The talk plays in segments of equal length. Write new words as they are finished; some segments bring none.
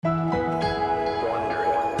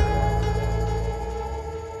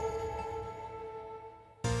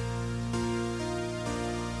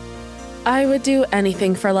I would do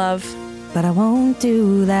anything for love. But I won't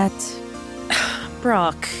do that.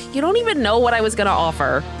 Brooke, you don't even know what I was going to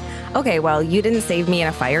offer. Okay, well, you didn't save me in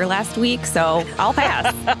a fire last week, so I'll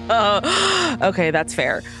pass. Okay, that's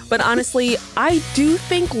fair. But honestly, I do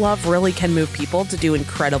think love really can move people to do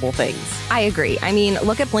incredible things. I agree. I mean,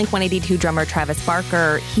 look at Blink-182 drummer Travis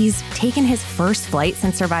Barker. He's taken his first flight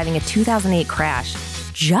since surviving a 2008 crash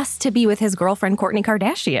just to be with his girlfriend, Kourtney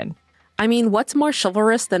Kardashian. I mean, what's more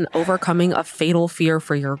chivalrous than overcoming a fatal fear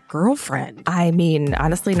for your girlfriend? I mean,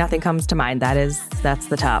 honestly, nothing comes to mind. That's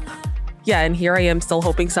the top. Yeah, and here I am still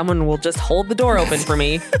hoping someone will just hold the door open for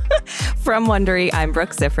me. From Wondery, I'm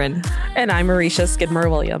Brooke Siffrin. And I'm Marisha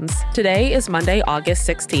Skidmore-Williams. Today is Monday, August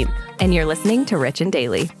 16th. And you're listening to Rich and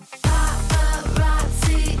Daily.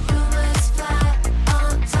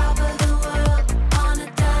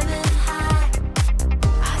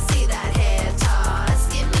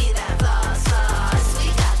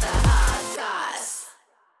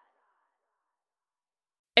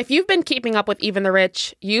 If you've been keeping up with Even the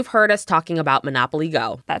Rich, you've heard us talking about Monopoly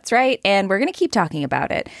Go. That's right, and we're going to keep talking about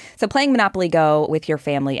it. So playing Monopoly Go with your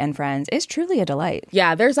family and friends is truly a delight.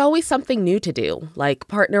 Yeah, there's always something new to do, like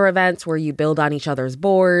partner events where you build on each other's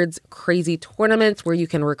boards, crazy tournaments where you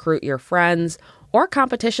can recruit your friends, or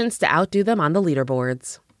competitions to outdo them on the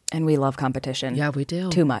leaderboards. And we love competition. Yeah, we do.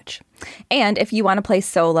 Too much. And if you want to play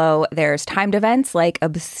solo, there's timed events like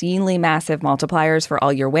obscenely massive multipliers for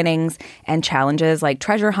all your winnings and challenges like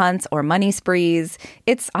treasure hunts or money sprees.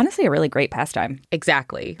 It's honestly a really great pastime.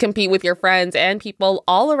 Exactly. Compete with your friends and people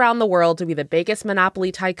all around the world to be the biggest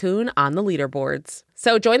Monopoly tycoon on the leaderboards.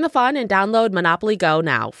 So join the fun and download Monopoly Go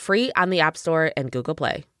now, free on the App Store and Google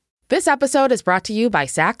Play. This episode is brought to you by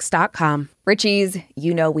Saks.com. Richies,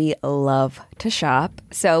 you know we love to shop,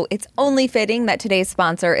 so it's only fitting that today's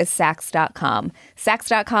sponsor is Saks.com.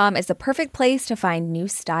 Saks.com is the perfect place to find new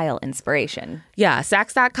style inspiration. Yeah,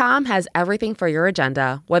 Saks.com has everything for your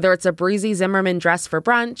agenda, whether it's a breezy Zimmermann dress for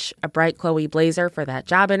brunch, a bright Chloe blazer for that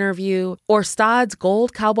job interview, or Staud's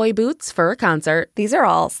gold cowboy boots for a concert. These are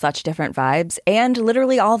all such different vibes, and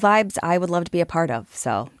literally all vibes I would love to be a part of,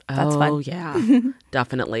 so that's fun. Oh, yeah,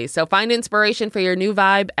 definitely. So find inspiration for your new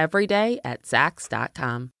vibe every day at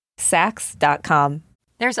Saks.com. Saks.com.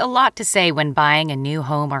 There's a lot to say when buying a new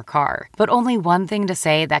home or car, but only one thing to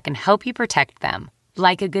say that can help you protect them.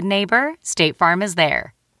 Like a good neighbor, State Farm is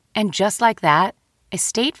there. And just like that, a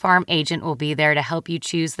State Farm agent will be there to help you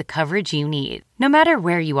choose the coverage you need, no matter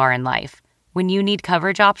where you are in life. When you need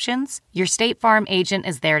coverage options, your State Farm agent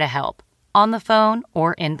is there to help, on the phone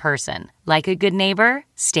or in person. Like a good neighbor,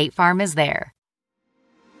 State Farm is there.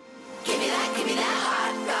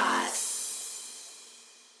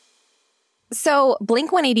 So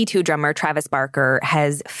Blink-182 drummer Travis Barker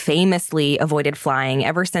has famously avoided flying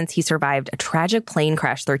ever since he survived a tragic plane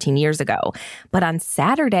crash 13 years ago. But on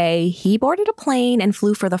Saturday, he boarded a plane and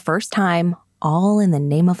flew for the first time, all in the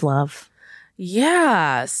name of love.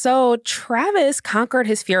 Yeah, so Travis conquered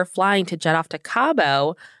his fear of flying to jet off to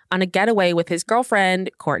Cabo on a getaway with his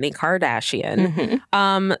girlfriend, Kourtney Kardashian.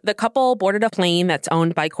 Mm-hmm. The couple boarded a plane that's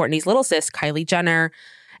owned by Kourtney's little sis, Kylie Jenner,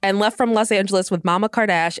 and left from Los Angeles with Mama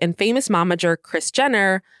Kardashian and famous momager Kris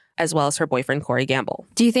Jenner, as well as her boyfriend, Corey Gamble.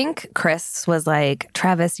 Do you think Kris was like,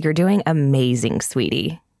 Travis, you're doing amazing,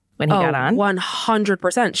 sweetie, when he got on?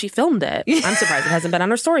 100%. She filmed it. I'm surprised it hasn't been on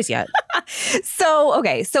her stories yet. So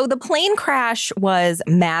the plane crash was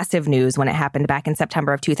massive news when it happened back in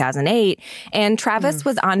September of 2008. And Travis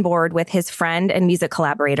was on board with his friend and music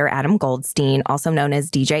collaborator, Adam Goldstein, also known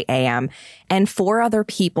as DJ AM, and 4 other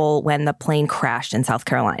people when the plane crashed in South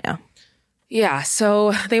Carolina. Yeah,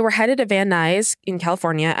 so they were headed to Van Nuys in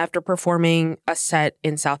California after performing a set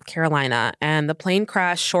in South Carolina, and the plane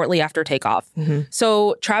crashed shortly after takeoff. Mm-hmm.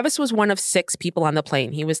 So Travis was one of 6 people on the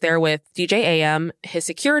plane. He was there with DJ AM, his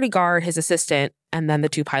security guard, his assistant, and then the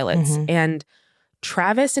 2 pilots. Mm-hmm. And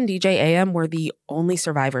Travis and DJ AM were the only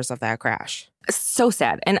survivors of that crash. So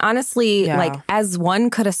sad. And honestly, as one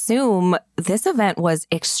could assume, this event was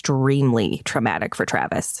extremely traumatic for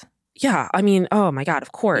Travis. Yeah, I mean, oh my God,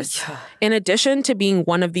 of course. Yeah. In addition to being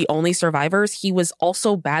one of the only survivors, he was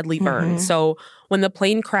also badly burned. Mm-hmm. So when the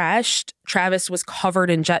plane crashed, Travis was covered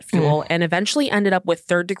in jet fuel and eventually ended up with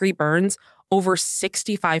 3rd-degree burns over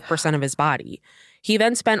 65% of his body. He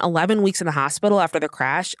then spent 11 weeks in the hospital after the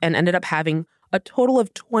crash and ended up having a total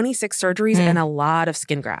of 26 surgeries and a lot of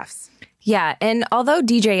skin grafts. Yeah, and although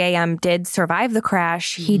DJ AM did survive the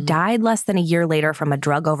crash, he died less than a year later from a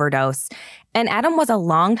drug overdose. And Adam was a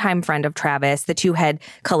longtime friend of Travis. The two had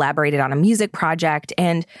collaborated on a music project,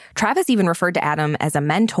 and Travis even referred to Adam as a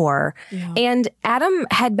mentor. Yeah. And Adam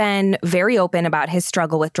had been very open about his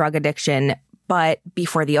struggle with drug addiction but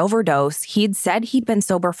before the overdose, he'd said he'd been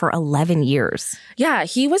sober for 11 years. Yeah,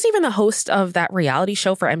 he was even the host of that reality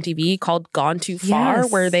show for MTV called Gone Too Far,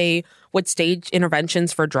 where they would stage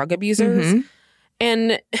interventions for drug abusers.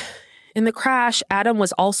 And in the crash, Adam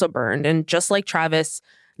was also burned, and just like Travis,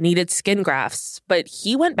 needed skin grafts, but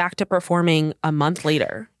he went back to performing a month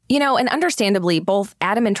later. You know, and understandably, both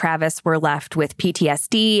Adam and Travis were left with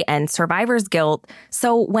PTSD and survivor's guilt.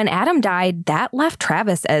 So when Adam died, that left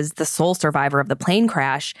Travis as the sole survivor of the plane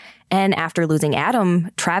crash. And after losing Adam,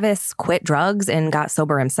 Travis quit drugs and got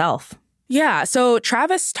sober himself. Yeah, so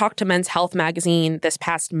Travis talked to Men's Health magazine this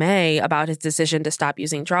past May about his decision to stop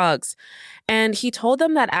using drugs. And he told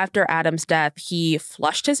them that after Adam's death, he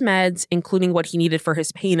flushed his meds, including what he needed for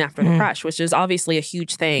his pain after the crash, which is obviously a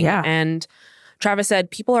huge thing. Yeah. And Travis said,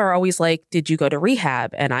 people are always like, did you go to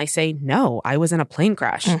rehab? And I say, no, I was in a plane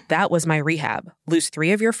crash. That was my rehab. Lose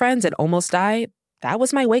 3 of your friends and almost die. That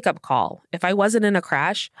was my wake-up call. If I wasn't in a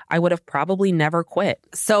crash, I would have probably never quit.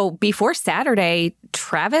 So before Saturday,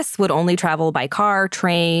 Travis would only travel by car,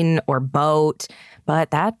 train, or boat. But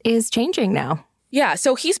that is changing now. Yeah,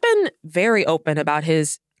 so he's been very open about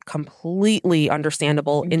his completely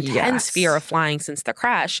understandable, intense fear of flying since the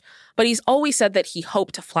crash. But he's always said that he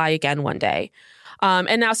hoped to fly again one day.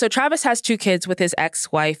 And now, so Travis has 2 kids with his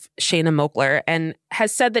ex-wife, Shayna Moakler, and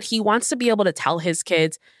has said that he wants to be able to tell his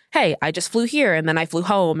kids, hey, I just flew here and then I flew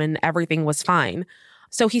home and everything was fine.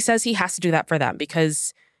 So he says he has to do that for them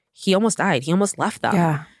because he almost died. He almost left them.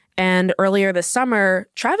 Yeah. And earlier this summer,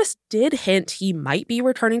 Travis did hint he might be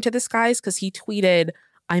returning to the skies because he tweeted,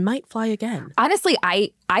 I might fly again. Honestly,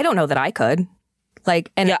 I don't know that I could.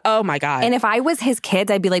 Like, and yeah, oh my God. And if I was his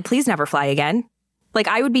kids, I'd be like, please never fly again. Like,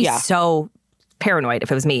 I would be so paranoid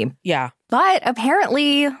if it was me. Yeah. But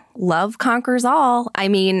apparently, love conquers all. I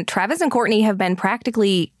mean, Travis and Courtney have been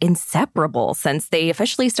practically inseparable since they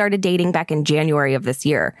officially started dating back in January of this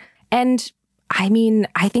year. And I mean,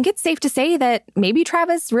 I think it's safe to say that maybe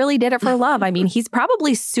Travis really did it for love. I mean, he's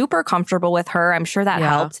probably super comfortable with her. I'm sure that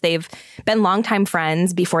helped. They've been longtime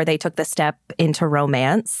friends before they took the step into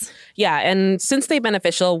romance. Yeah, and since they've been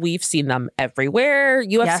official, we've seen them everywhere.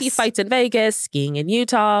 UFC fights in Vegas, skiing in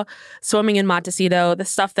Utah, swimming in Montecito, the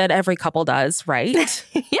stuff that every couple does, right?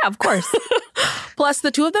 Yeah, of course. Plus,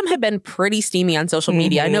 the 2 of them have been pretty steamy on social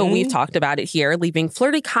media. I know we've talked about it here, leaving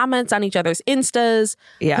flirty comments on each other's Instas,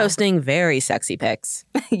 posting very sexy pics.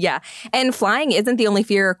 Yeah. And flying isn't the only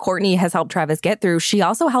fear Courtney has helped Travis get through. She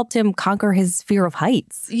also helped him conquer his fear of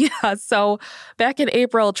heights. Yeah. So back in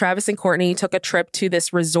April, Travis and Courtney took a trip to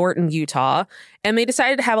this resort in Utah, and they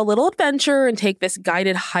decided to have a little adventure and take this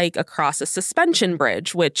guided hike across a suspension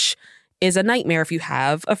bridge, which is a nightmare if you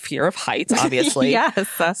have a fear of heights, obviously. Yes.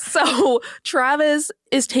 So Travis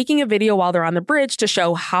is taking a video while they're on the bridge to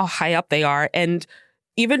show how high up they are. And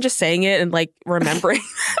even just saying it and like remembering,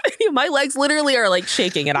 my legs literally are like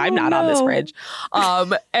shaking and I'm not on this bridge.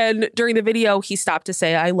 And during the video, he stopped to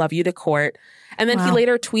say, I love you to Court. And then he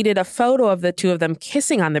later tweeted a photo of the 2 of them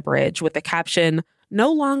kissing on the bridge with the caption,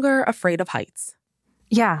 no longer afraid of heights.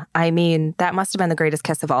 Yeah, I mean, that must have been the greatest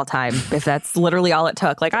kiss of all time, if that's literally all it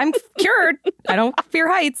took. Like, I'm cured. I don't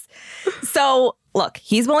fear heights. So, look,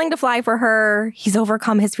 he's willing to fly for her. He's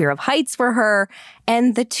overcome his fear of heights for her.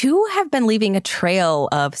 And the 2 have been leaving a trail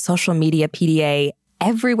of social media PDA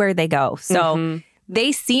everywhere they go. So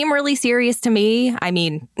they seem really serious to me. I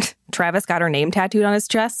mean, Travis got her name tattooed on his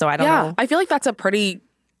chest, so I don't know. I feel like that's a pretty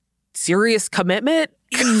serious commitment.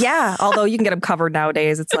 Yeah, although you can get them covered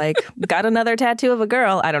nowadays. It's like, got another tattoo of a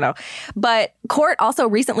girl. I don't know. But Court also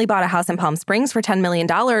recently bought a house in Palm Springs for $10 million,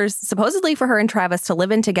 supposedly for her and Travis to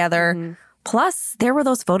live in together. Plus, there were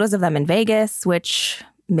those photos of them in Vegas, which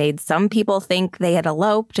made some people think they had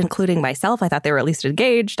eloped, including myself. I thought they were at least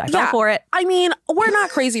engaged. I fell for it. I mean, we're not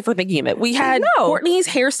crazy for thinking of it. We had Courtney's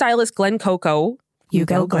hairstylist, Glenn Coco. You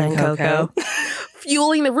go, Glenn Coco.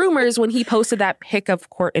 Fueling the rumors when he posted that pic of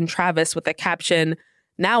Court and Travis with the caption,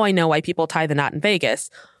 now I know why people tie the knot in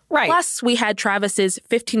Vegas. Right. Plus, we had Travis's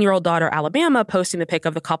 15-year-old daughter, Alabama, posting the pic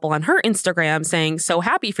of the couple on her Instagram saying, so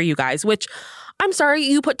happy for you guys, which, I'm sorry,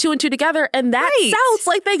 you put 2 and 2 together, and that sounds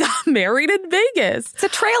like they got married in Vegas. It's a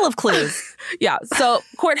trail of clues. Yeah. So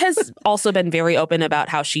Court has also been very open about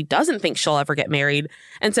how she doesn't think she'll ever get married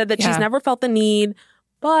and said that she's never felt the need,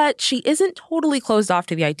 but she isn't totally closed off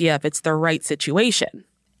to the idea if it's the right situation.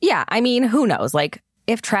 Yeah. I mean, who knows? Like,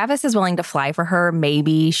 if Travis is willing to fly for her,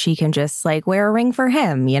 maybe she can just like wear a ring for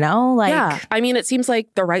him, you know? Like, yeah. I mean, it seems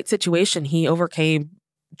like the right situation. He overcame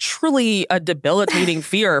truly a debilitating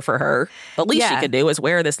fear for her. The least she could do is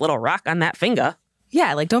wear this little rock on that finger.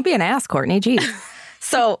 Yeah, like, don't be an ass, Courtney. Geez.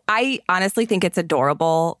 So I honestly think it's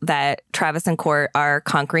adorable that Travis and Court are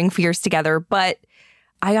conquering fears together. But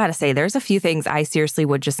I gotta say, there's a few things I seriously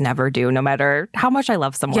would just never do, no matter how much I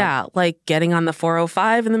love someone. Yeah, like getting on the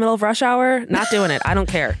 405 in the middle of rush hour. Not doing it. I don't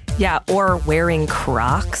care. Yeah, or wearing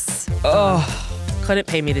Crocs. Oh, couldn't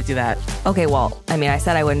pay me to do that. Okay, well, I mean, I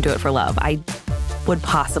said I wouldn't do it for love. I would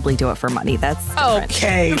possibly do it for money. That's different.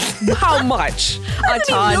 Okay. How much? A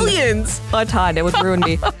ton. Millions. A ton. It would ruin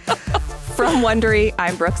me. From Wondery,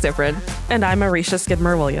 I'm Brooke Ziffrin. And I'm Arisha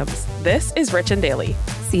Skidmore-Williams. This is Rich and Daily.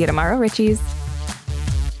 See you tomorrow, Richies.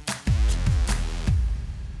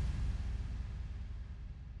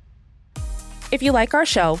 If you like our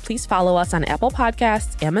show, please follow us on Apple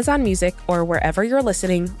Podcasts, Amazon Music, or wherever you're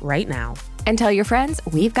listening right now. And tell your friends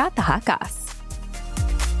we've got the hot goss.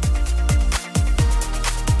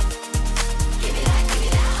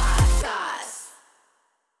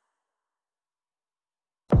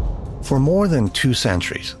 For more than 2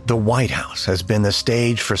 centuries, the White House has been the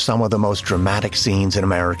stage for some of the most dramatic scenes in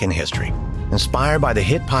American history. Inspired by the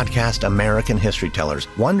hit podcast American History Tellers,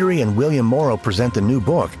 Wondery and William Morrow present the new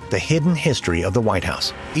book, The Hidden History of the White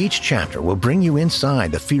House. Each chapter will bring you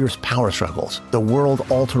inside the fierce power struggles, the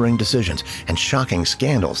world-altering decisions, and shocking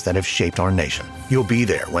scandals that have shaped our nation. You'll be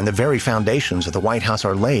there when the very foundations of the White House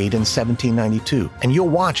are laid in 1792, and you'll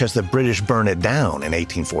watch as the British burn it down in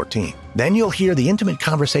 1814. Then you'll hear the intimate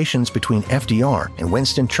conversations between FDR and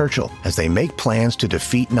Winston Churchill as they make plans to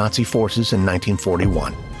defeat Nazi forces in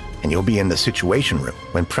 1941. And you'll be in the Situation Room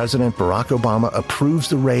when President Barack Obama approves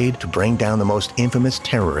the raid to bring down the most infamous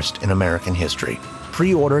terrorist in American history.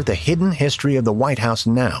 Pre-order The Hidden History of the White House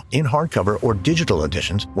now in hardcover or digital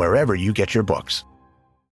editions wherever you get your books.